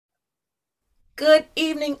Good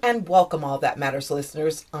evening and welcome, All That Matters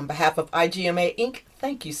listeners. On behalf of IGMA Inc.,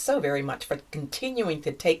 thank you so very much for continuing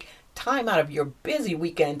to take time out of your busy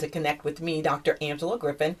weekend to connect with me, Dr. Angela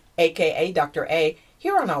Griffin, aka Dr. A,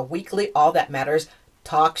 here on our weekly All That Matters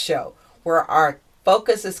talk show, where our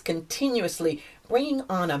focus is continuously bringing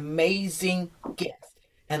on amazing guests.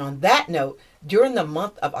 And on that note, during the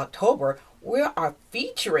month of October, we are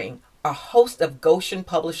featuring a host of Goshen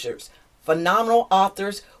publishers, phenomenal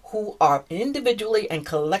authors who are individually and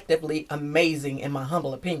collectively amazing in my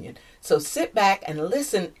humble opinion. So sit back and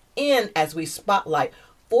listen in as we spotlight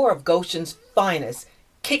four of Goshen's finest,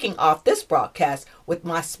 kicking off this broadcast with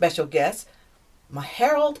my special guest,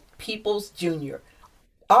 Harold Peoples Jr.,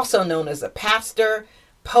 also known as a pastor,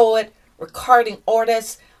 poet, recording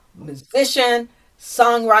artist, musician,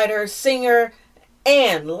 songwriter, singer,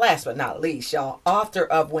 and last but not least, y'all, author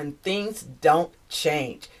of When Things Don't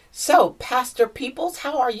Change. So, Pastor Peoples,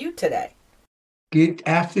 how are you today? Good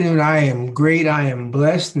afternoon. I am great. I am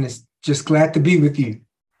blessed, and it's just glad to be with you.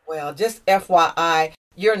 Well, just FYI,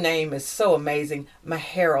 your name is so amazing,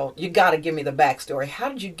 Harold. You got to give me the backstory. How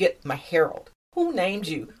did you get Harold? Who named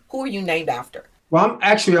you? Who are you named after? Well,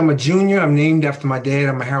 I'm a junior. I'm named after my dad.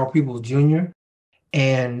 I'm a Harold Peoples Jr.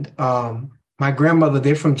 And my grandmother,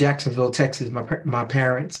 they're from Jacksonville, Texas, my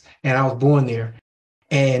parents, and I was born there.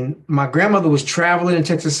 And my grandmother was traveling in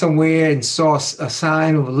Texas somewhere and saw a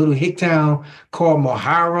sign of a little hick town called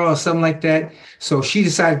Mahara or something like that. So she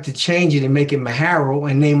decided to change it and make it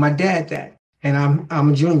Maharo and name my dad that. And I'm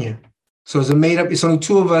a junior. So it's only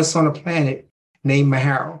two of us on the planet named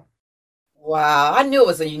Maharo. Wow, I knew it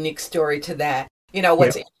was a unique story to that. You know,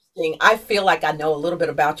 what's Yeah. interesting, I feel like I know a little bit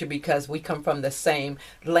about you because we come from the same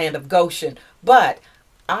land of Goshen, but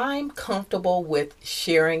I'm comfortable with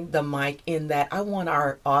sharing the mic in that I want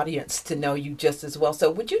our audience to know you just as well. So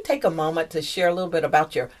would you take a moment to share a little bit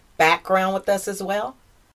about your background with us as well?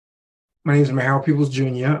 My name is Harold Peoples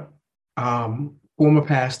Jr., former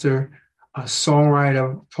pastor, a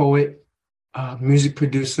songwriter, poet, music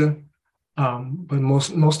producer. But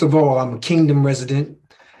most of all, I'm a Kingdom resident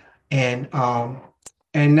and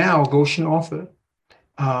now a Goshen author.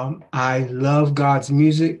 I love God's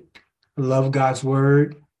music, love God's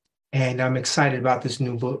word, and I'm excited about this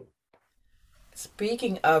new book.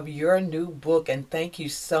 Speaking of your new book, and thank you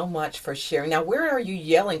so much for sharing. Now, where are you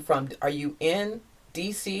yelling from? Are you in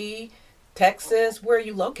DC, Texas? Where are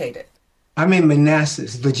you located? I'm in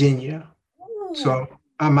Manassas, Virginia, Ooh, so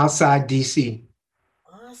I'm outside DC.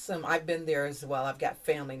 awesome. I've been there as well. I've got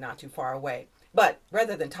family not too far away. But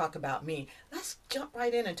rather than talk about me, let's jump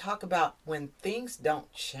right in and talk about when things don't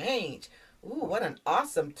change. Ooh, what an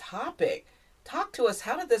awesome topic. Talk to us.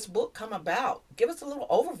 How did this book come about? Give us a little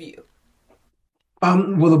overview.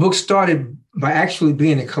 Well, the book started by actually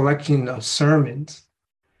being a collection of sermons.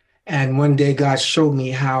 And one day God showed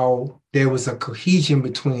me how there was a cohesion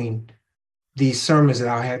between these sermons that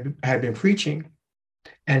I had been preaching.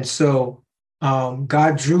 And so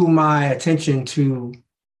God drew my attention to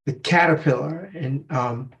the caterpillar and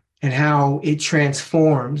how it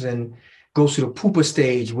transforms and goes to the pupa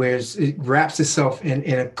stage where it wraps itself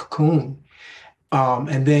in a cocoon.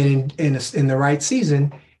 And then in the right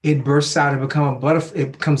season, it bursts out and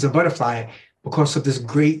it becomes a butterfly because of this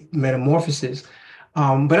great metamorphosis.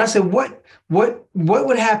 But I said, what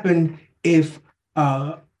would happen if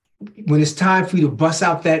when it's time for you to bust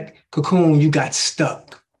out that cocoon, you got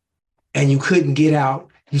stuck and you couldn't get out?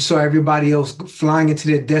 You saw everybody else flying into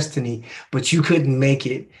their destiny, but you couldn't make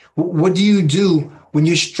it. What do you do when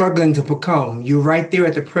you're struggling to become? You're right there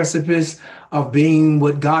at the precipice of being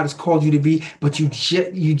what God has called you to be, but you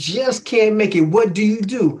just can't make it. What do you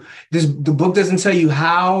do? The book doesn't tell you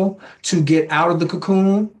how to get out of the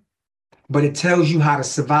cocoon, but it tells you how to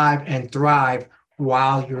survive and thrive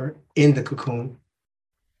while you're in the cocoon.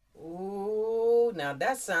 Ooh, now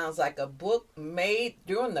that sounds like a book made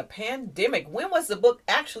during the pandemic. When was the book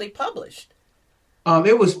actually published?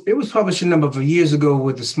 It was published a number of years ago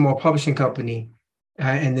with a small publishing company,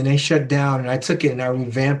 and then they shut down. And I took it and I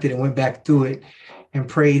revamped it and went back through it and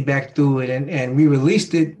prayed back through it, and we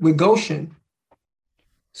released it with Goshen.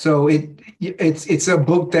 So it's a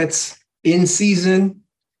book that's in season.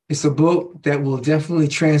 It's a book that will definitely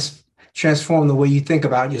transform the way you think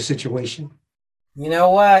about your situation. You know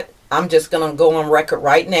what? I'm just going to go on record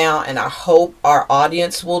right now, and I hope our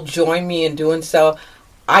audience will join me in doing so.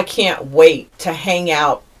 I can't wait to hang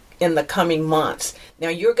out in the coming months. Now,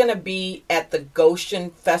 you're going to be at the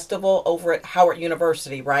Goshen Festival over at Howard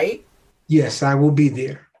University, right? Yes, I will be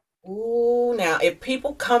there. Ooh, now if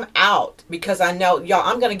people come out, because I know y'all,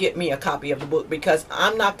 I'm gonna get me a copy of the book because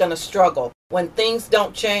I'm not gonna struggle when things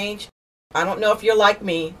don't change. I don't know if you're like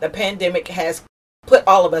me. The pandemic has put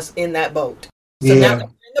all of us in that boat. So now that Yeah. we're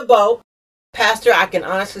in the boat, Pastor, I can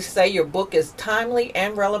honestly say your book is timely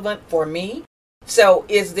and relevant for me. So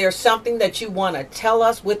is there something that you want to tell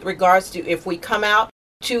us with regards to if we come out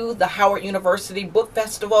to the Howard University Book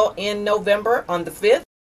Festival in November on the 5th?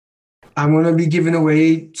 I'm going to be giving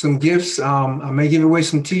away some gifts. I may give away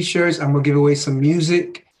some T-shirts. I'm going to give away some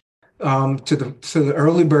music to the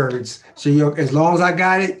early birds. So as long as I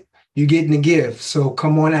got it, you're getting the gift. So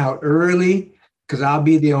come on out early because I'll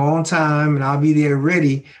be there on time and I'll be there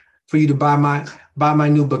ready for you to buy my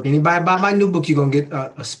new book. Anybody buy my new book, you're going to get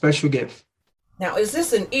a special gift. Now, is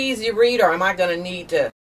this an easy read or am I going to need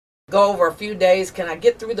to go over a few days? Can I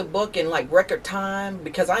get through the book in like record time?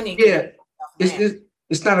 Because I need to. Yeah,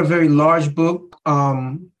 it's not a very large book.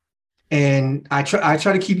 And I try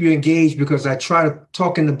to keep you engaged because I try to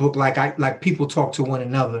talk in the book like people talk to one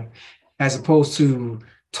another, as opposed to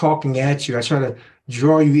talking at you. I try to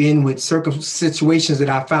draw you in with situations that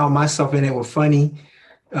I found myself in that were funny,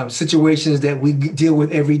 situations that we deal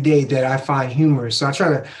with every day that I find humorous. So I try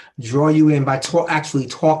to draw you in by actually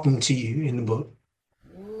talking to you in the book.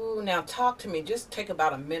 Ooh, now talk to me. Just take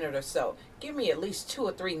about a minute or so. Give me at least 2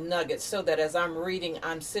 or 3 nuggets so that as I'm reading,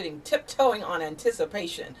 I'm sitting tiptoeing on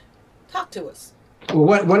anticipation. Talk to us.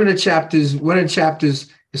 Well, one of the chapters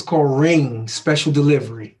is called Ring Special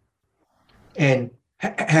Delivery. And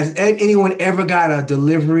has anyone ever got a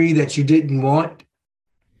delivery that you didn't want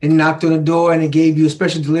and knocked on the door and it gave you a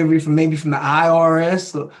special delivery from maybe from the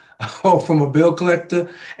IRS or from a bill collector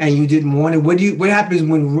and you didn't want it? What happens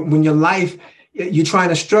when your life, you're trying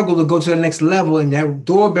to struggle to go to the next level and that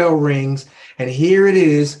doorbell rings and here it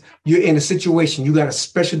is, you're in a situation, you got a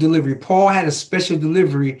special delivery. Paul had a special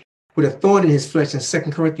delivery with a thorn in his flesh in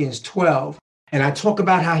 2 Corinthians 12. And I talk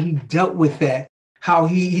about how he dealt with that, how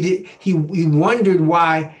he wondered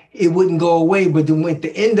why it wouldn't go away. But then at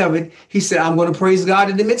the end of it, he said, I'm going to praise God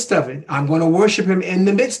in the midst of it. I'm going to worship him in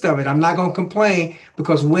the midst of it. I'm not going to complain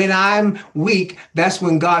because when I'm weak, that's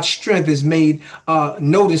when God's strength is made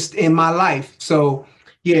noticed in my life. So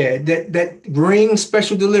yeah, that Ring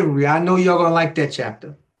Special Delivery. I know y'all going to like that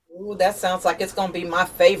chapter. Ooh, that sounds like it's going to be my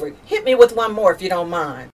favorite. Hit me with one more if you don't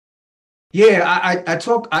mind. Yeah, I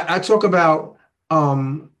talk about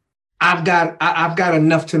I've got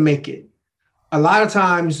enough to make it. A lot of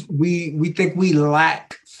times we think we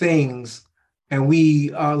lack things and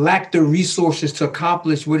we lack the resources to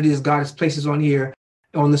accomplish what it is God has placed us on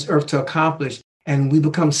this earth to accomplish, and we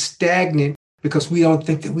become stagnant because we don't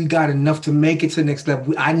think that we got enough to make it to the next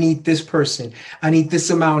level. I need this person. I need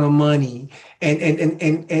this amount of money. And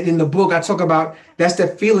in the book, I talk about that's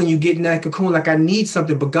that feeling you get in that cocoon, like I need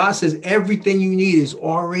something. But God says everything you need is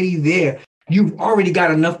already there. You've already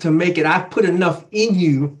got enough to make it. I've put enough in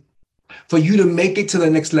you for you to make it to the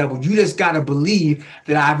next level. You just got to believe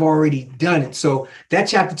that I've already done it. So that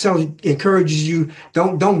chapter encourages you,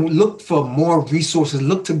 don't look for more resources.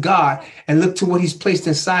 Look to God and look to what he's placed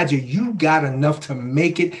inside you. You got enough to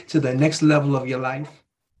make it to the next level of your life.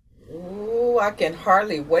 Ooh, I can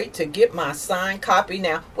hardly wait to get my signed copy.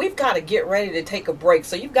 Now, we've got to get ready to take a break.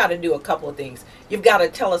 So you've got to do a couple of things. You've got to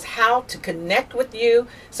tell us how to connect with you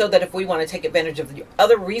so that if we want to take advantage of your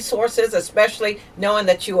other resources, especially knowing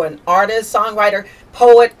that you're an artist, songwriter,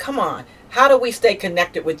 poet, come on. How do we stay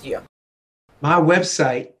connected with you? My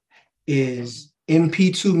website is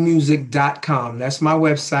mp2music.com. That's my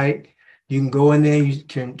website. You can go in there. You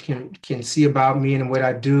can see about me and what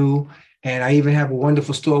I do. And I even have a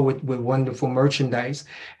wonderful store with wonderful merchandise.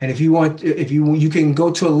 And if you can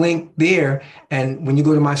go to a link there. And when you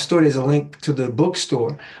go to my store, there's a link to the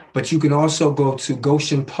bookstore. But you can also go to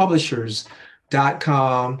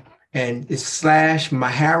goshenpublishers.com and it's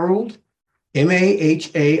 /Maharold,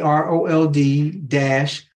 MAHAROLD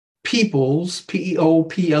Peoples,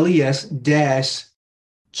 PEOPLES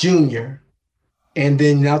Junior. And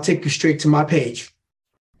then I'll take you straight to my page.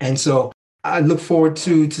 And so I look forward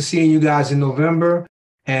to seeing you guys in November.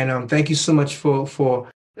 And thank you so much for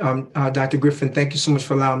Dr. Griffin. Thank you so much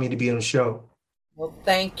for allowing me to be on the show. Well,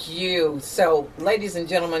 thank you. So, ladies and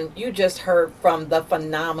gentlemen, you just heard from the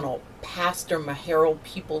phenomenal Pastor Maharold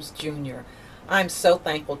Peoples Jr. I'm so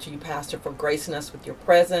thankful to you, Pastor, for gracing us with your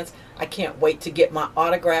presence. I can't wait to get my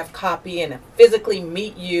autographed copy and physically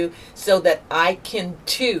meet you so that I can,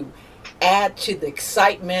 too, add to the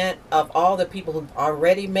excitement of all the people who've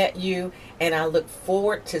already met you. And I look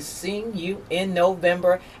forward to seeing you in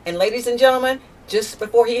November. And ladies and gentlemen, just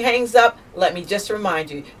before he hangs up, let me just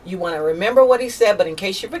remind you, you want to remember what he said, but in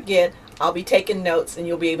case you forget, I'll be taking notes and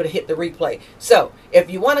you'll be able to hit the replay. So if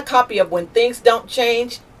you want a copy of When Things Don't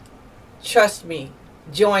Change, trust me,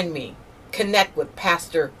 join me, connect with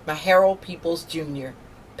Pastor Maharold Peoples Jr.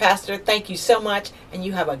 Pastor, thank you so much, and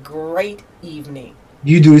you have a great evening.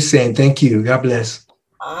 You do the same. Thank you. God bless.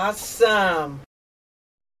 Awesome.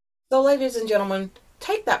 So, ladies and gentlemen,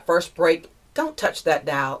 take that first break. Don't touch that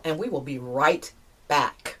dial, and we will be right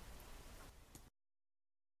back.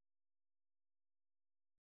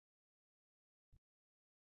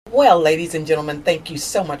 Well, ladies and gentlemen, thank you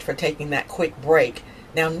so much for taking that quick break.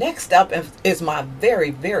 Now, next up is my very,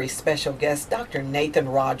 very special guest, Dr. Nathan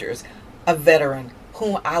Rogers, a veteran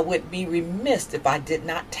whom I would be remiss if I did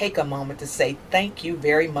not take a moment to say thank you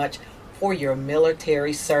very much for your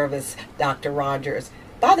military service, Dr. Rogers.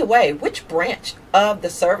 By the way, which branch of the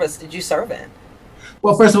service did you serve in?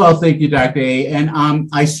 Well, first of all, thank you, Dr. A. And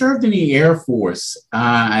I served in the Air Force.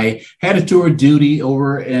 I had a tour of duty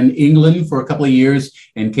over in England for a couple of years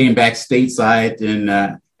and came back stateside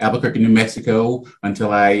in Albuquerque, New Mexico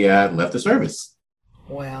until I left the service.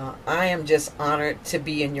 Well, I am just honored to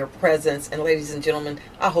be in your presence. And ladies and gentlemen,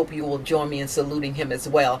 I hope you will join me in saluting him as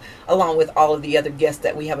well, along with all of the other guests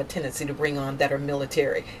that we have a tendency to bring on that are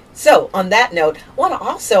military. So on that note, I want to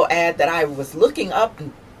also add that I was looking up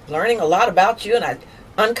and learning a lot about you, and I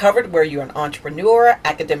uncovered where you're an entrepreneur,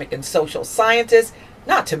 academic and social scientist,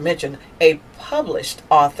 not to mention a published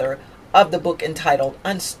author of the book entitled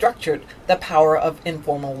Unstructured: The Power of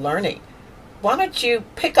Informal Learning. Why don't you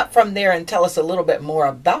pick up from there and tell us a little bit more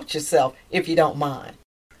about yourself, if you don't mind?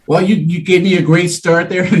 Well, you gave me a great start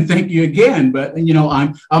there, and thank you again. But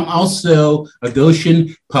I'm also a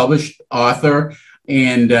Goshen published author,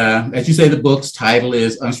 and as you say, the book's title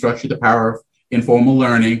is Unstructured: The Power of Informal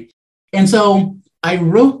Learning. And so I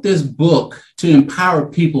wrote this book to empower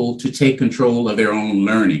people to take control of their own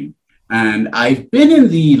learning. And I've been in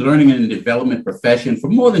the learning and development profession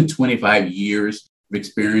for more than 25 years of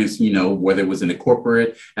experience, whether it was in the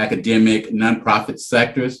corporate, academic, nonprofit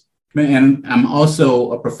sectors. And I'm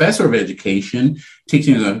also a professor of education,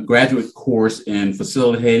 teaching a graduate course in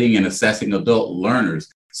facilitating and assessing adult learners.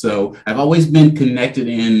 So I've always been connected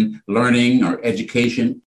in learning or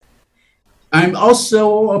education. I'm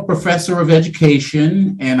also a professor of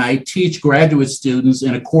education, and I teach graduate students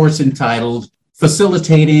in a course entitled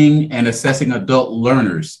Facilitating and Assessing Adult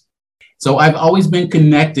Learners. So I've always been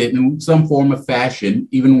connected in some form of fashion,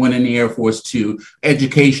 even when in the Air Force, to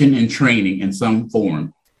education and training in some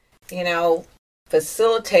form.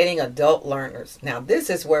 Facilitating adult learners. Now, this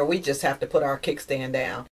is where we just have to put our kickstand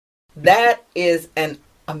down. That is an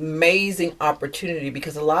amazing opportunity,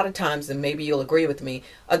 because a lot of times, and maybe you'll agree with me,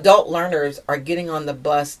 adult learners are getting on the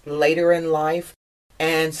bus later in life,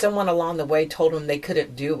 and someone along the way told them they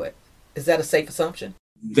couldn't do it. Is that a safe assumption?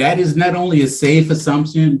 That is not only a safe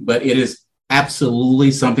assumption, but it is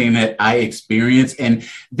absolutely something that I experience. And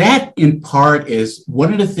that in part is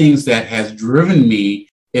one of the things that has driven me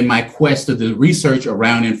in my quest of the research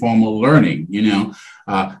around informal learning.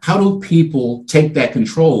 How do people take that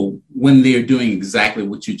control when they're doing exactly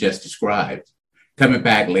what you just described, coming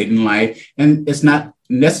back late in life? And it's not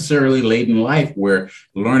necessarily late in life where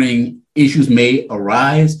learning issues may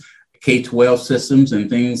arise, K-12 systems and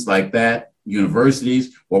things like that,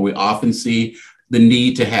 universities, where we often see the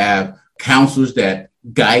need to have counselors that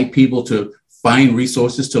guide people to find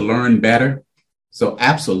resources to learn better. So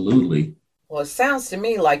absolutely. Well, it sounds to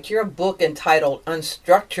me like your book entitled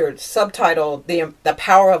Unstructured, subtitled The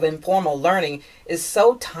Power of Informal Learning, is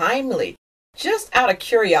so timely. Just out of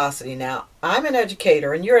curiosity now, I'm an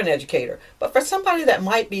educator and you're an educator, but for somebody that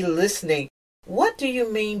might be listening, what do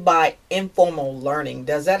you mean by informal learning?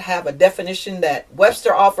 Does that have a definition that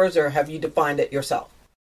Webster offers, or have you defined it yourself?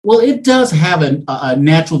 Well, it does have a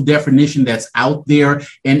natural definition that's out there,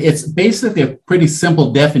 and it's basically a pretty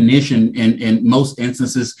simple definition in most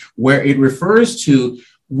instances, where it refers to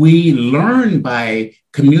we learn by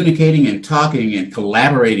communicating and talking and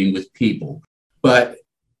collaborating with people. But,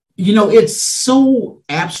 it's so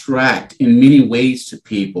abstract in many ways to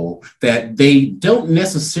people that they don't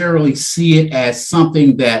necessarily see it as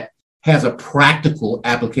something that has a practical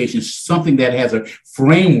application, something that has a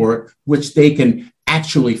framework which they can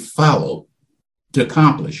actually follow to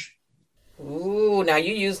accomplish. Ooh, now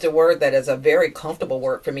you used a word that is a very comfortable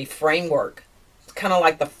word for me, framework. It's kind of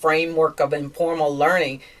like the framework of informal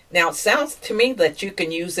learning. Now, it sounds to me that you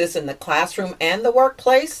can use this in the classroom and the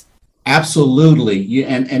workplace. Absolutely.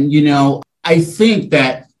 And I think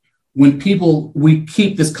that when we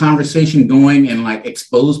keep this conversation going and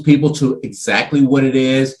expose people to exactly what it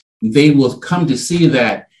is, they will come to see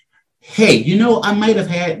that, hey, I might have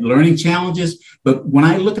had learning challenges, but when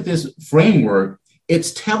I look at this framework,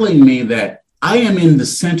 it's telling me that I am in the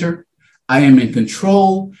center, I am in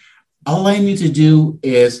control. All I need to do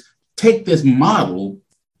is take this model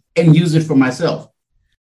and use it for myself.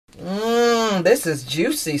 This is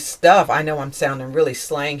juicy stuff. I know I'm sounding really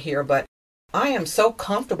slang here, but I am so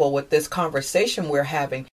comfortable with this conversation we're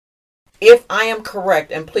having. If I am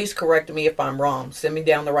correct, and please correct me if I'm wrong, send me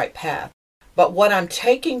down the right path. But what I'm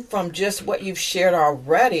taking from just what you've shared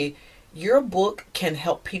already, your book can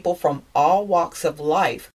help people from all walks of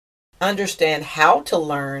life understand how to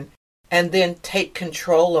learn and then take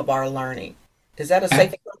control of our learning. Is that a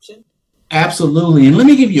safe assumption? Absolutely. And let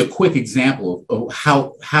me give you a quick example of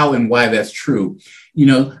how and why that's true.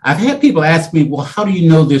 I've had people ask me, well, how do you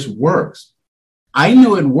know this works? I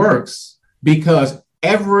know it works because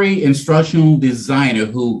every instructional designer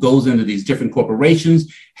who goes into these different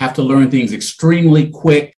corporations have to learn things extremely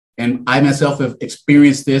quick. And I myself have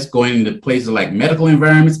experienced this going into places like medical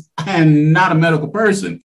environments. I am not a medical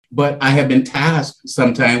person, but I have been tasked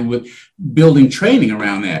sometimes with building training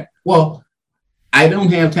around that. Well, I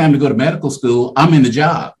don't have time to go to medical school. I'm in the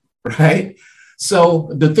job, right? So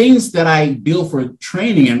the things that I build for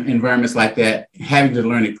training in environments like that, having to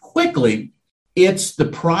learn it quickly, it's the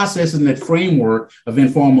process and the framework of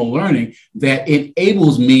informal learning that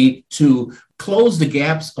enables me to close the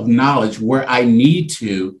gaps of knowledge where I need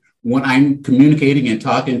to when I'm communicating and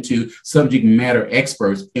talking to subject matter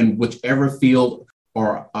experts in whichever field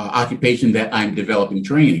or occupation that I'm developing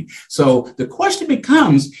training. So the question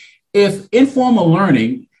becomes, if informal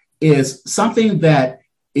learning is something that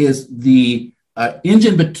is the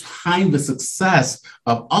engine behind the success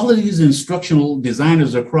of all of these instructional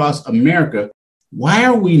designers across America, why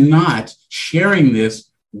are we not sharing this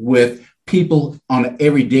with people on an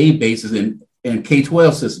everyday basis in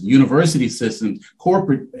K-12 systems, university systems,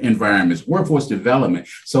 corporate environments, workforce development?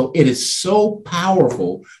 So it is so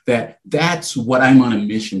powerful that that's what I'm on a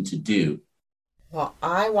mission to do. Well,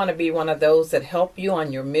 I want to be one of those that help you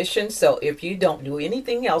on your mission. So if you don't do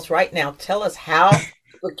anything else right now, tell us how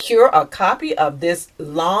to procure a copy of this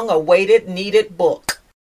long-awaited, needed book.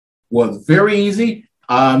 Well, very easy.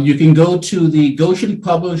 You can go to the Goshen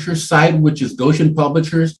Publisher site, which is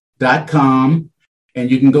goshenpublishers.com,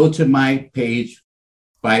 and you can go to my page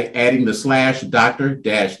by adding the /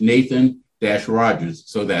 Dr.-Nathan-Rogers.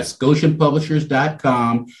 So that's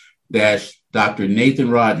goshenpublishers.com Dr.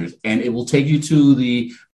 Nathan Rogers, and it will take you to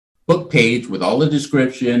the book page with all the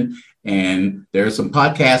description, and there are some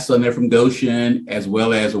podcasts on there from Goshen, as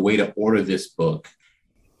well as a way to order this book.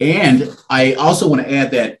 And I also want to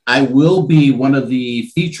add that I will be one of the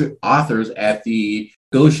featured authors at the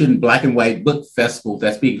Goshen Black and White Book Festival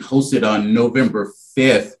that's being hosted on November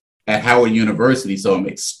 5th at Howard University, so I'm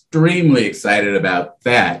extremely excited about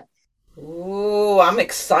that. Ooh, I'm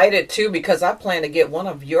excited too because I plan to get one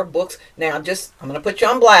of your books. Now, I'm going to put you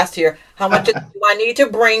on blast here. How much do I need to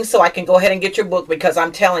bring so I can go ahead and get your book? Because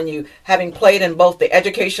I'm telling you, having played in both the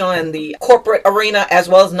educational and the corporate arena as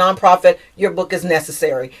well as nonprofit, your book is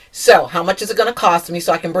necessary. So how much is it going to cost me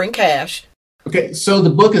so I can bring cash? Okay, so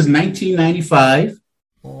the book is $19.95.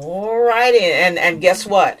 All righty. And guess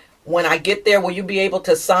what? When I get there, will you be able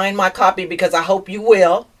to sign my copy? Because I hope you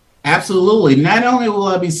will. Absolutely. Not only will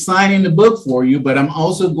I be signing the book for you, but I'm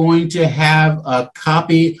also going to have a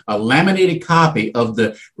laminated copy of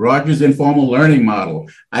the Rogers Informal Learning Model.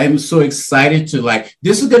 I am so excited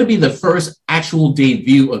this is going to be the first actual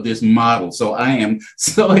debut of this model. So I am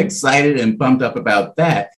so excited and pumped up about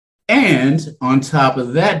that. And on top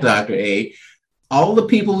of that, Dr. A, all the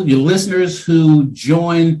people, your listeners who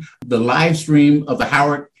join the live stream of the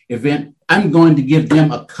Howard event, I'm going to give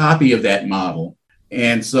them a copy of that model.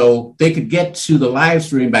 And so they could get to the live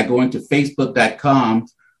stream by going to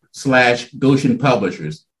facebook.com/Goshen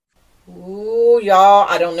Publishers. Ooh, y'all,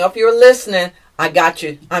 I don't know if you're listening. I got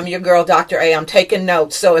you. I'm your girl, Dr. A. I'm taking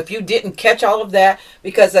notes. So if you didn't catch all of that,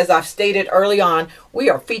 because as I've stated early on, we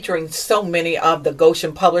are featuring so many of the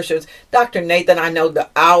Goshen publishers. Dr. Nathan, I know the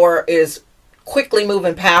hour is quickly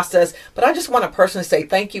moving past us, but I just want to personally say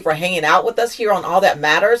thank you for hanging out with us here on All That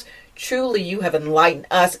Matters. Truly, you have enlightened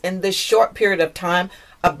us in this short period of time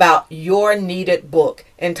about your needed book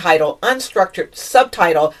entitled Unstructured,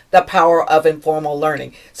 subtitle, The Power of Informal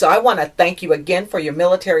Learning. So I want to thank you again for your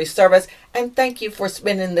military service and thank you for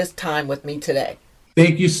spending this time with me today.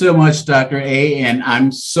 Thank you so much, Dr. A. And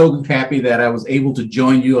I'm so happy that I was able to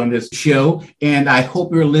join you on this show. And I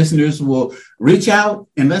hope your listeners will reach out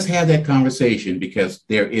and let's have that conversation because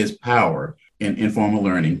there is power in informal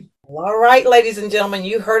learning. All right, ladies and gentlemen,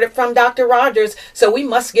 you heard it from Dr. Rogers. So we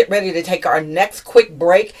must get ready to take our next quick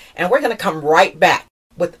break. And we're going to come right back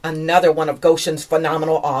with another one of Goshen's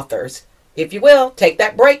phenomenal authors. If you will, take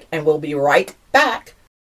that break and we'll be right back.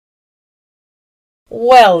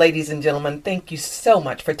 Well, ladies and gentlemen, thank you so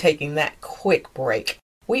much for taking that quick break.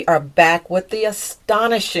 We are back with the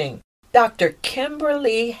astonishing, Dr.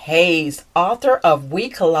 Kimberly Hayes, author of We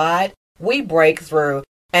Collide, We Break Through,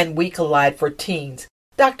 and We Collide for Teens.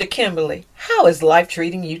 Dr. Kimberly, how is life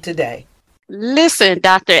treating you today? Listen,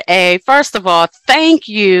 Dr. A, first of all, thank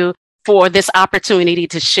you for this opportunity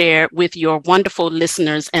to share with your wonderful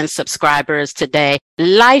listeners and subscribers today.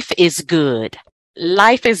 Life is good.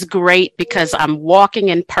 Life is great because I'm walking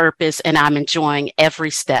in purpose and I'm enjoying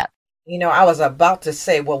every step. You know, I was about to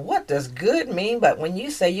say, well, what does good mean? But when you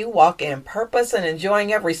say you walk in purpose and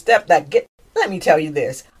enjoying every step, let me tell you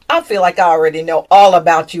this. I feel like I already know all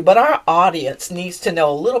about you, but our audience needs to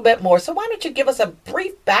know a little bit more. So why don't you give us a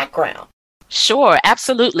brief background? Sure,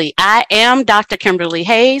 absolutely. I am Dr. Kimberly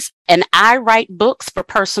Hayes, and I write books for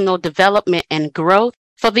personal development and growth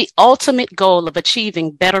for the ultimate goal of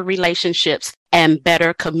achieving better relationships and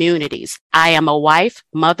better communities. I am a wife,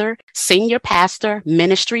 mother, senior pastor,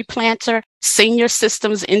 ministry planter, senior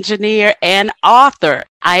systems engineer, and author.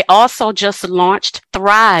 I also just launched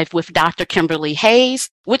Thrive with Dr. Kimberly Hayes,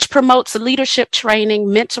 which promotes leadership training,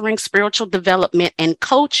 mentoring, spiritual development, and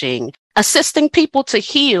coaching, assisting people to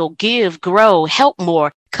heal, give, grow, help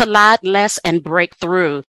more, collide less, and break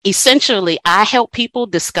through. Essentially, I help people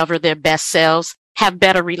discover their best selves, have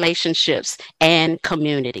better relationships, and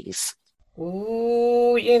communities.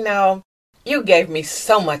 Ooh, you gave me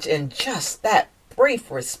so much in just that brief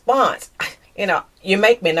response. You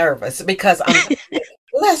make me nervous because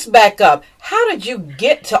let's back up. How did you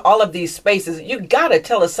get to all of these spaces? You got to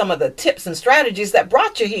tell us some of the tips and strategies that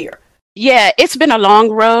brought you here. Yeah, it's been a long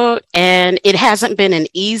road and it hasn't been an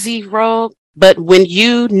easy road. But when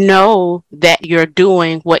you know that you're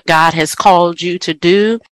doing what God has called you to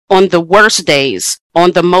do, on the worst days,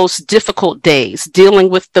 on the most difficult days, dealing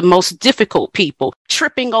with the most difficult people,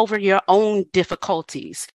 tripping over your own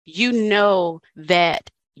difficulties, you know that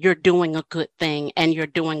you're doing a good thing and you're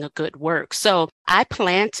doing a good work. So I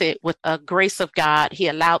planted with a grace of God. He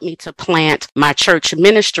allowed me to plant my church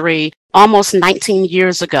ministry almost 19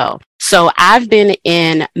 years ago. So I've been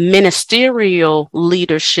in ministerial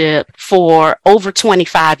leadership for over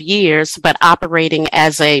 25 years, but operating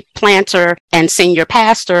as a planter and senior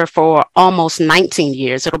pastor for almost 19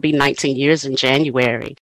 years. It'll be 19 years in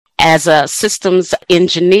January. As a systems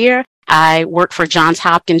engineer, I work for Johns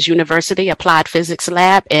Hopkins University Applied Physics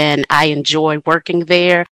Lab, and I enjoy working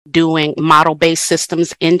there doing model-based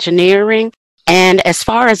systems engineering. And as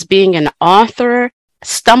far as being an author,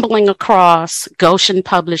 stumbling across Goshen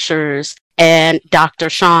Publishers and Dr.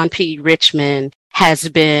 Sean P. Richmond has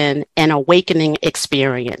been an awakening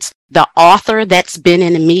experience. The author that's been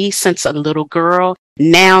in me since a little girl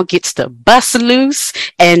now gets to bust loose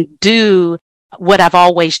and do what I've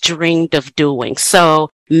always dreamed of doing. So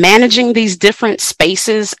managing these different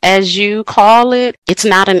spaces, as you call it, it's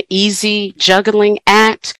not an easy juggling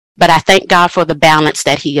act, but I thank God for the balance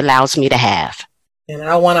that He allows me to have. And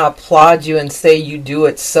I want to applaud you and say you do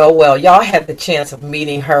it so well. Y'all had the chance of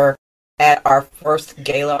meeting her at our first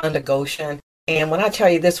gala under Goshen. And when I tell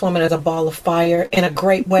you this woman is a ball of fire in a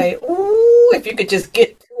great way, ooh, if you could just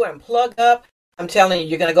get to her and plug up, I'm telling you,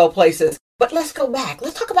 you're going to go places. But let's go back.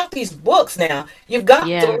 Let's talk about these books now. You've got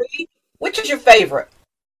 3. Which is your favorite?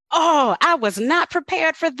 Oh, I was not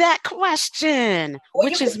prepared for that question. Well,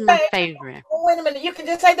 which is my favorite? Oh, wait a minute. You can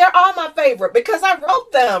just say they're all my favorite because I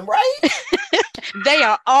wrote them, right? They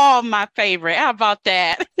are all my favorite. How about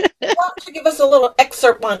that? Why don't you give us a little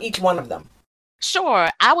excerpt on each one of them? Sure.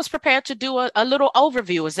 I was prepared to do a little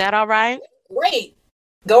overview. Is that all right? Great.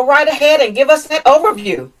 Go right ahead and give us that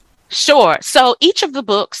overview. Sure. So each of the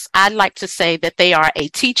books, I'd like to say that they are a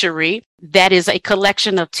teachery. That is a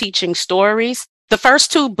collection of teaching stories. The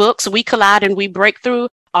first 2 books, We Collide and We Break Through,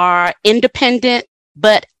 are independent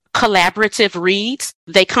but collaborative reads.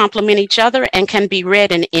 They complement each other and can be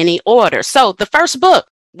read in any order. So the first book,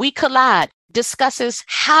 We Collide, discusses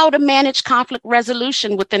how to manage conflict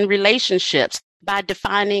resolution within relationships by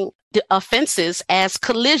defining the offenses as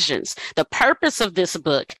collisions. The purpose of this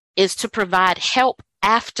book is to provide help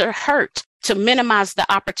after hurt, to minimize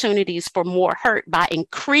the opportunities for more hurt by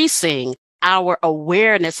increasing our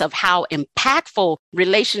awareness of how impactful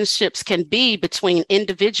relationships can be between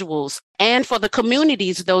individuals and for the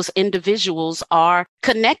communities those individuals are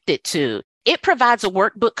connected to. It provides a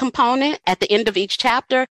workbook component at the end of each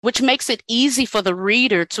chapter, which makes it easy for the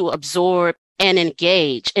reader to absorb and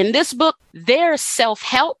engage. In this book, there's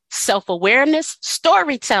self-help, self-awareness,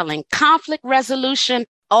 storytelling, conflict resolution,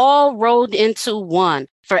 all rolled into one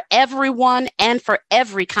for everyone and for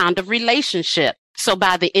every kind of relationship. So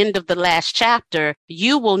by the end of the last chapter,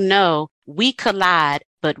 you will know we collide,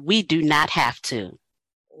 but we do not have to.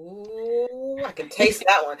 Ooh, I can taste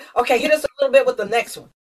that one. Okay, hit us a little bit with the next one.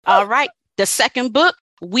 All right. The second book,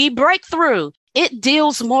 We Break Through. It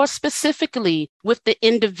deals more specifically with the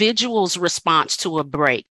individual's response to a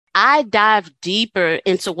break. I dive deeper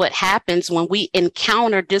into what happens when we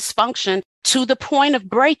encounter dysfunction to the point of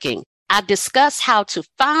breaking. I discuss how to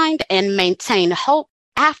find and maintain hope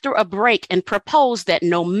after a break and propose that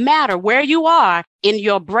no matter where you are in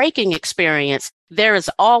your breaking experience, there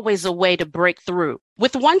is always a way to break through.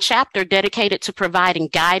 With one chapter dedicated to providing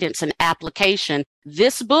guidance and application,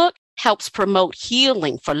 this book helps promote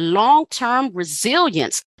healing for long-term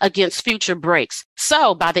resilience against future breaks.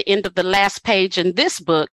 So by the end of the last page in this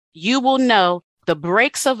book, you will know the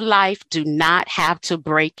breaks of life do not have to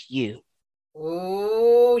break you.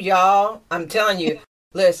 Ooh, y'all, I'm telling you,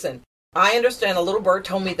 listen, I understand a little bird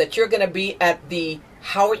told me that you're going to be at the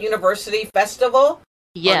Howard University Festival.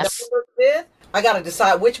 Yes. On November 5th. I got to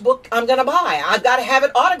decide which book I'm going to buy. I got to have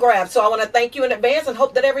it autographed. So I want to thank you in advance and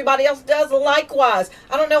hope that everybody else does likewise.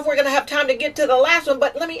 I don't know if we're going to have time to get to the last one,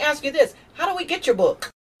 but let me ask you this. How do we get your book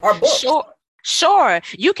or books? Sure.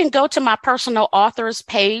 You can go to my personal authors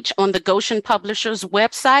page on the Goshen Publishers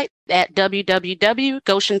website at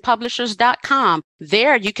www.goshenpublishers.com.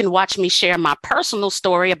 There you can watch me share my personal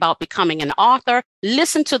story about becoming an author,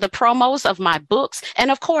 listen to the promos of my books,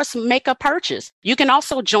 and of course, make a purchase. You can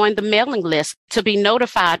also join the mailing list to be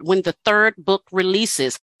notified when the third book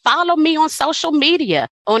releases. Follow me on social media,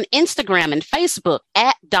 on Instagram and Facebook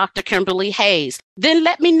at Dr. Kimberly Hayes. Then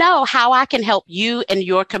let me know how I can help you and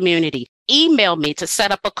your community. Email me to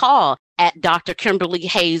set up a call at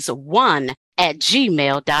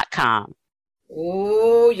drkimberlyhayes1@gmail.com.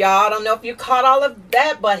 Ooh, y'all, I don't know if you caught all of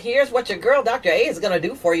that, but here's what your girl, Dr. A, is going to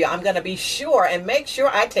do for you. I'm going to be sure and make sure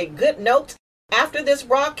I take good notes after this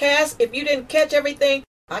broadcast. If you didn't catch everything,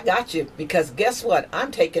 I got you, because guess what?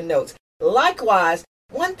 I'm taking notes. Likewise,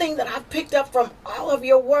 one thing that I've picked up from all of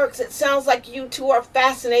your works, it sounds like you two are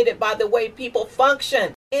fascinated by the way people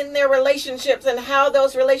function in their relationships and how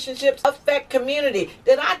those relationships affect community.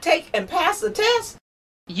 Did I take and pass the test?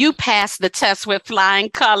 You passed the test with flying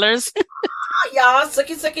colors. Y'all,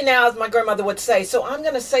 sucky now, as my grandmother would say. So I'm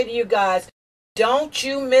going to say to you guys, don't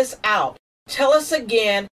you miss out. Tell us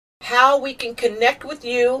again how we can connect with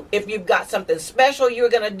you if you've got something special you're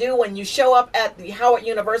going to do when you show up at the Howard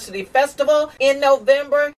University Festival in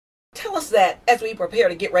November. Tell us that as we prepare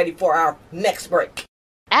to get ready for our next break.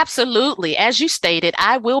 Absolutely. As you stated,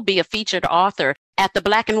 I will be a featured author at the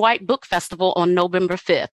Black and White Book Festival on November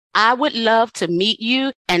 5th. I would love to meet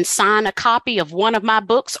you and sign a copy of one of my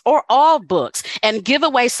books or all books and give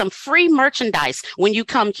away some free merchandise when you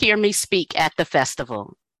come hear me speak at the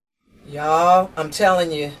festival. Y'all, I'm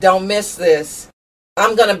telling you, don't miss this.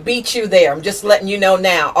 I'm going to beat you there. I'm just letting you know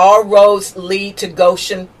now. All roads lead to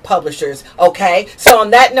Goshen Publishers. Okay? So on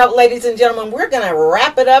that note, ladies and gentlemen, we're going to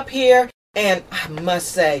wrap it up here. And I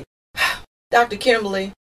must say, Dr.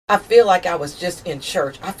 Kimberly, I feel like I was just in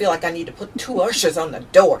church. I feel like I need to put 2 ushers on the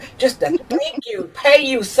door just to thank you, pay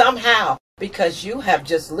you somehow, because you have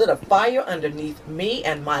just lit a fire underneath me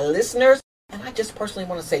and my listeners. And I just personally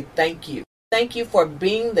want to say thank you. Thank you for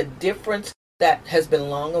being the difference that has been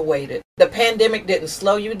long awaited. The pandemic didn't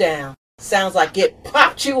slow you down. Sounds like it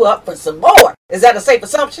popped you up for some more. Is that a safe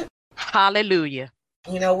assumption? Hallelujah.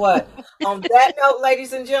 You know what? On that note,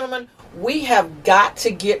 ladies and gentlemen, we have got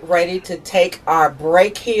to get ready to take our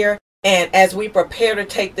break here. And as we prepare to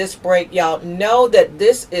take this break, y'all know that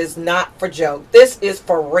this is not for joke. This is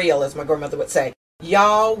for real, as my grandmother would say.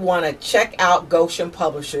 Y'all want to check out Goshen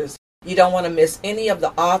Publishers. You don't want to miss any of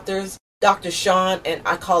the authors. Dr. Sean, and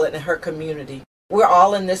I call it in her community. We're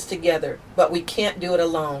all in this together, but we can't do it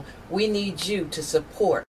alone. We need you to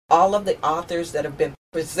support all of the authors that have been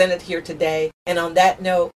presented here today. And on that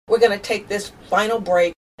note, we're going to take this final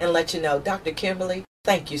break and let you know, Dr. Kimberly,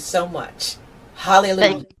 thank you so much.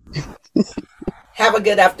 Hallelujah. Have a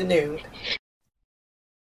good afternoon.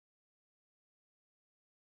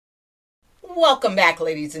 Welcome back,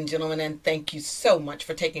 ladies and gentlemen, and thank you so much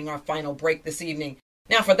for taking our final break this evening.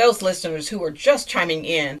 Now, for those listeners who are just chiming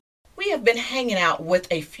in, we have been hanging out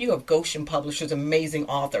with a few of Goshen Publishers' amazing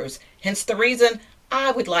authors. Hence the reason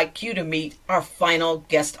I would like you to meet our final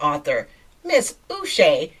guest author, Miss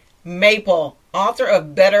Uche Maple, author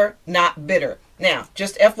of Better Not Bitter. Now,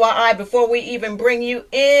 just FYI, before we even bring you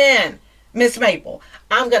in, Miss Maple,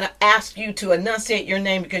 I'm going to ask you to enunciate your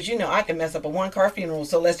name because you know I can mess up a one-car funeral,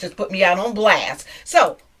 so let's just put me out on blast.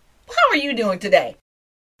 So, how are you doing today?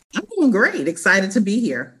 I'm doing great. Excited to be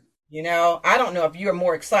here. You know, I don't know if you're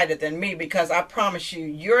more excited than me because I promise you,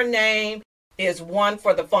 your name is one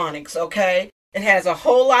for the phonics, okay? It has a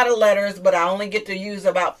whole lot of letters, but I only get to use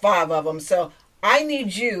about 5 of them. So I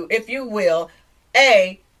need you, if you will,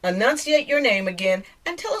 enunciate your name again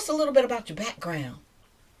and tell us a little bit about your background.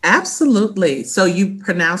 Absolutely. So you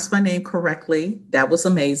pronounced my name correctly. That was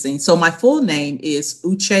amazing. So my full name is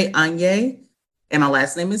Uche Anye, and my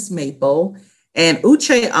last name is Maple. And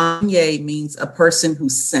Uche Anye means a person who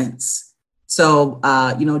sense. So,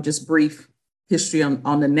 just brief history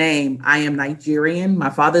on the name. I am Nigerian. My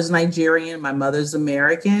father's Nigerian. My mother's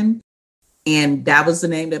American. And that was the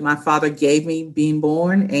name that my father gave me being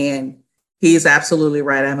born. And he's absolutely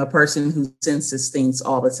right. I'm a person who senses things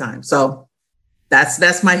all the time. So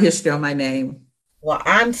that's my history on my name. Well,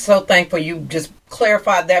 I'm so thankful you just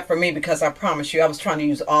clarified that for me because I promise you I was trying to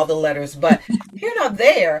use all the letters. But here nor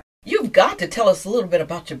there, you've got to tell us a little bit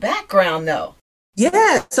about your background, though.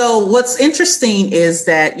 Yeah. So what's interesting is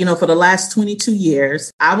that, for the last 22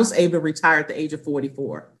 years, I was able to retire at the age of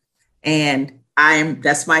 44. And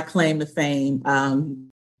that's my claim to fame.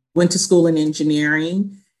 Went to school in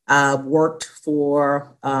engineering, worked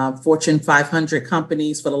for Fortune 500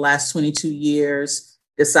 companies for the last 22 years,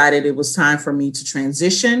 decided it was time for me to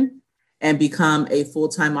transition and become a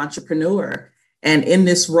full-time entrepreneur. And in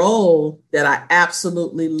this role that I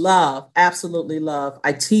absolutely love,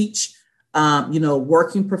 I teach,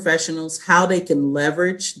 working professionals how they can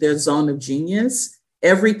leverage their zone of genius,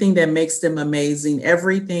 everything that makes them amazing,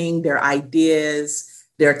 everything, their ideas,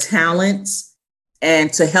 their talents,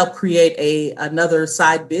 and to help create another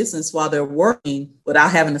side business while they're working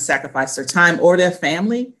without having to sacrifice their time or their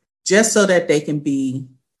family, just so that they can be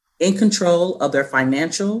in control of their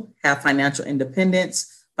have financial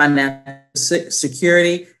independence, financial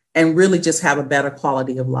security, and really just have a better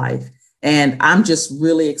quality of life. And I'm just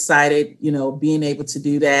really excited, being able to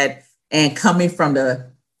do that. And coming from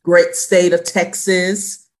the great state of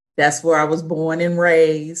Texas, that's where I was born and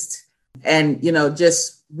raised. And,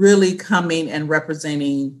 just really coming and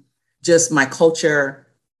representing just my culture,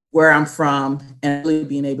 where I'm from, and really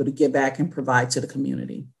being able to give back and provide to the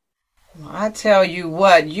community. Well, I tell you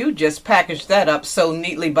what, you just packaged that up so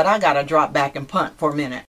neatly, but I got to drop back and punt for a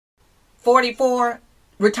minute. 44,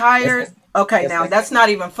 retired. Yes, Okay, yes, now that's not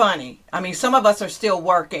even funny. I mean, some of us are still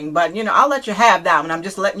working, but I'll let you have that one. I'm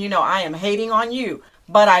just letting you know I am hating on you.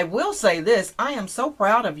 But I will say this, I am so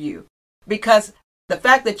proud of you because the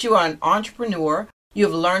fact that you are an entrepreneur,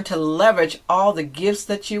 you've learned to leverage all the gifts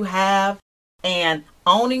that you have and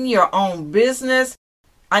owning your own business.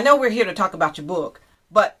 I know we're here to talk about your book,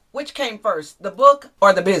 but which came first, the book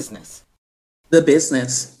or the business? The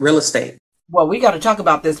business, real estate. Well, we got to talk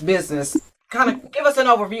about this business. Kind of give us an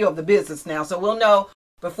overview of the business now so we'll know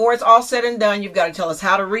before it's all said and done. You've got to tell us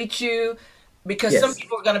how to reach you because Yes. some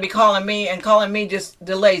people are going to be calling me, and calling me just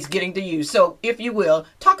delays getting to you. So if you will,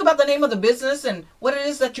 talk about the name of the business and what it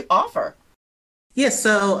is that you offer. Yes.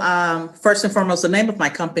 So first and foremost, the name of my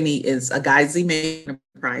company is Agazi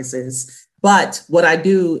Enterprises. But what I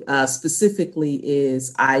do specifically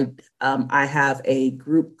is I have a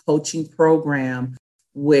group coaching program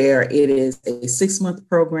where it is a 6-month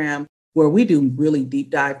program where we do really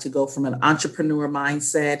deep dive to go from an entrepreneur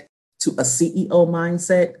mindset to a CEO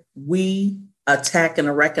mindset. We attack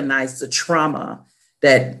and recognize the trauma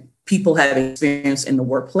that people have experienced in the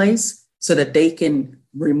workplace so that they can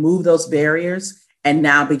remove those barriers and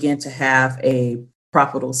now begin to have a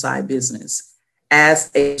profitable side business.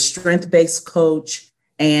 As a strength-based coach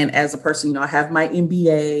and as a person, I have my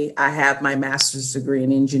MBA, I have my master's degree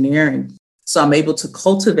in engineering. So I'm able to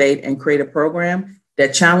cultivate and create a program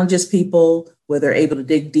that challenges people where they're able to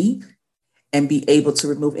dig deep and be able to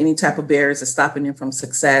remove any type of barriers that's stopping them from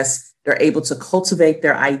success. They're able to cultivate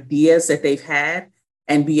their ideas that they've had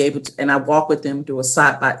and be able to, and I walk with them through a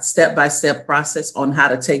step-by-step process on how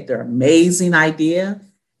to take their amazing idea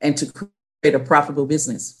and to create a profitable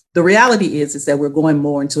business. The reality is that we're going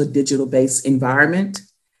more into a digital-based environment.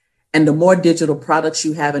 And the more digital products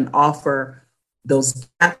you have and offer, those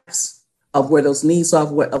gaps of where those needs are,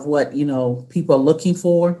 of what people are looking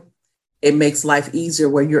for, it makes life easier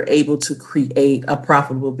where you're able to create a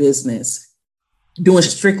profitable business, doing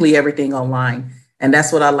strictly everything online. And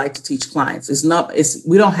that's what I like to teach clients.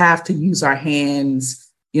 We don't have to use our hands,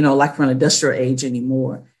 like from an industrial age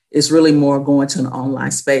anymore. It's really more going to an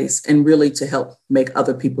online space and really to help make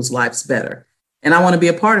other people's lives better. And I want to be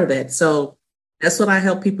a part of that. So that's what I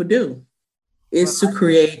help people do, is to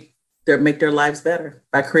make their lives better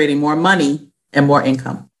by creating more money and more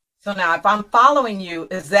income. So now if I'm following you,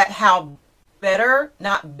 is that how Better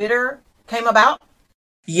Not Bitter came about?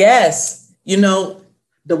 Yes.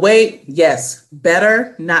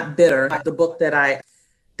 Better Not Bitter, the book that I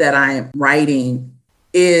am writing,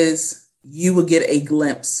 is you will get a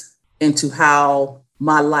glimpse into how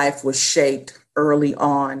my life was shaped early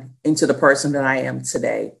on into the person that I am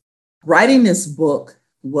today. Writing this book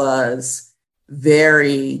was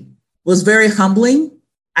very humbling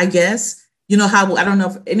I guess. You know how, I don't know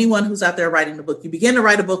if anyone who's out there writing the book, you begin to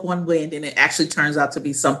write a book one way and then it actually turns out to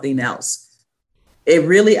be something else. It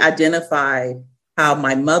really identified how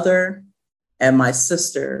my mother and my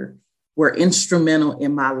sister were instrumental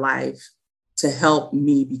in my life to help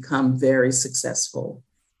me become very successful.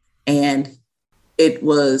 And it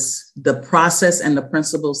was the process and the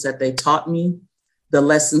principles that they taught me, the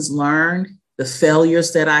lessons learned, the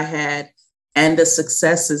failures that I had, and the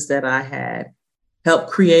successes that I had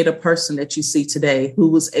helped create a person that you see today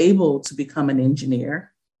who was able to become an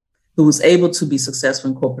engineer, who was able to be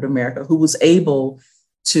successful in corporate America, who was able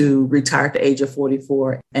to retire at the age of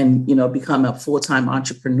 44 and, become a full-time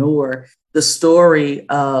entrepreneur. The story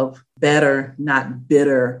of Better, Not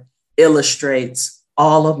Bitter illustrates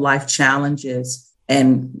all of life challenges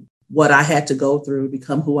and what I had to go through to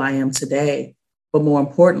become who I am today. But more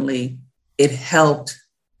importantly, it helped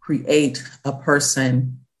create a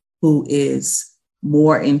person who is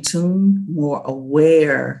more in tune, more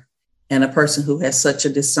aware, and a person who has such a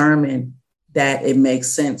discernment that it makes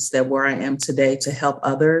sense that where I am today to help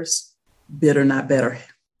others, Bitter Not Better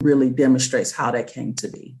really demonstrates how that came to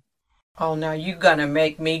be. Oh, now you're going to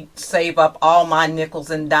make me save up all my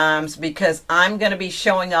nickels and dimes because I'm going to be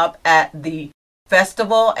showing up at the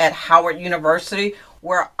festival at Howard University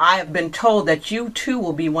where I have been told that you too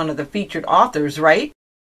will be one of the featured authors, right?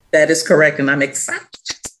 That is correct, and I'm excited.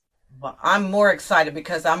 Well, I'm more excited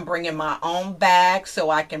because I'm bringing my own bag so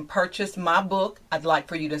I can purchase my book. I'd like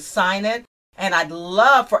for you to sign it. And I'd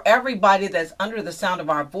love for everybody that's under the sound of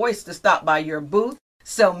our voice to stop by your booth.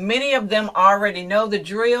 So many of them already know the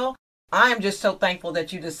drill. I am just so thankful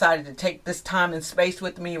that you decided to take this time and space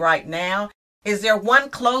with me right now. Is there one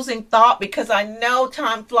closing thought? Because I know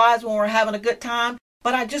time flies when we're having a good time,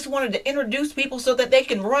 but I just wanted to introduce people so that they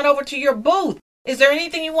can run over to your booth. Is there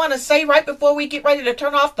anything you want to say right before we get ready to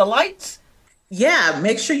turn off the lights? Yeah,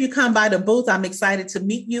 make sure you come by the booth. I'm excited to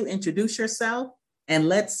meet you, introduce yourself, and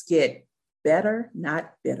let's get better,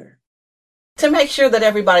 not bitter. To make sure that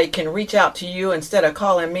everybody can reach out to you instead of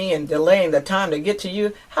calling me and delaying the time to get to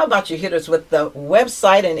you, how about you hit us with the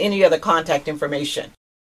website and any other contact information?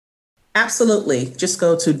 Absolutely. Just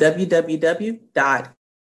go to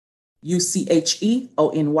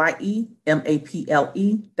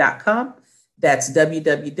www.uchenyomaple.com. That's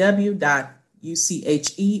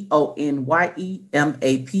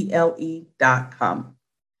www.uchenyomaple.com.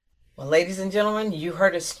 Well, ladies and gentlemen, you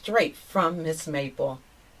heard it straight from Miss Maple.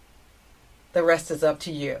 The rest is up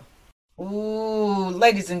to you. Ooh,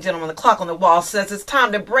 ladies and gentlemen, the clock on the wall says it's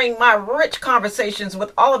time to bring my rich conversations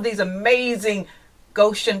with all of these amazing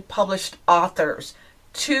Goshen published authors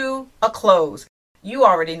to a close. You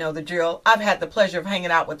already know the drill. I've had the pleasure of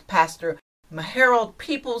hanging out with Pastor Harold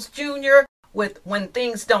Peoples Jr., with When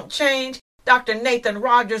Things Don't Change, Dr. Nathan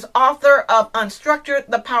Rogers, author of Unstructured,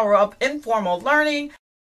 The Power of Informal Learning,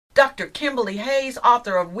 Dr. Kimberly Hayes,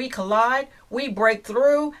 author of We Collide, We Break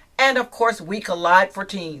Through, and of course, We Collide for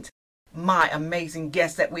Teens. My amazing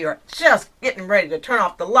guest that we are just getting ready to turn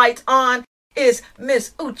off the lights on is Miss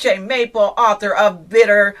Uche Maple, author of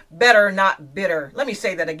Better Not Bitter. Let me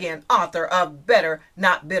say that again, author of Better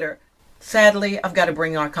Not Bitter. Sadly, I've got to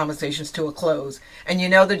bring our conversations to a close. And you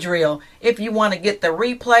know the drill. If you want to get the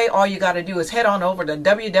replay, all you got to do is head on over to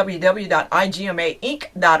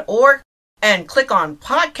www.igmainc.org and click on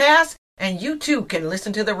podcast, and you too can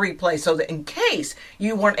listen to the replay so that in case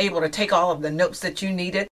you weren't able to take all of the notes that you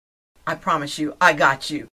needed, I promise you, I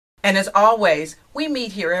got you. And as always, we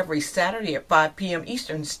meet here every Saturday at 5 p.m.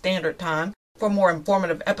 Eastern Standard Time for more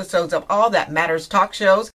informative episodes of All That Matters talk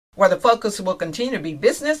shows, where the focus will continue to be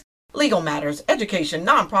business, legal matters, education,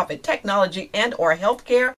 nonprofit, technology, and or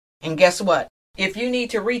healthcare. And guess what? If you need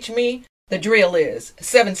to reach me, the drill is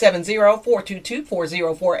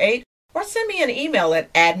 770-422-4048 or send me an email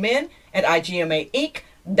at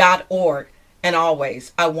admin@igmainc.org. And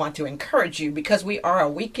always, I want to encourage you, because we are a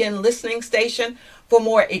weekend listening station, for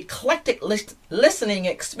more eclectic listening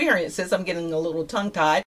experiences. I'm getting a little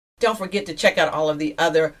tongue-tied. Don't forget to check out all of the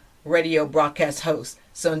other radio broadcast hosts.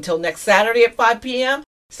 So until next Saturday at 5 p.m.,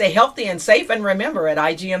 stay healthy and safe, and remember, at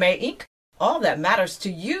IGMA Inc., all that matters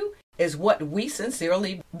to you is what we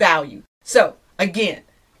sincerely value. So, again,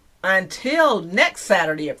 until next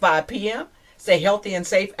Saturday at 5 p.m., stay healthy and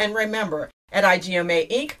safe, and remember, at IGMA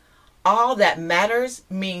Inc., all that matters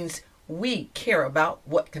means we care about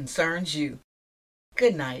what concerns you.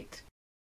 Good night.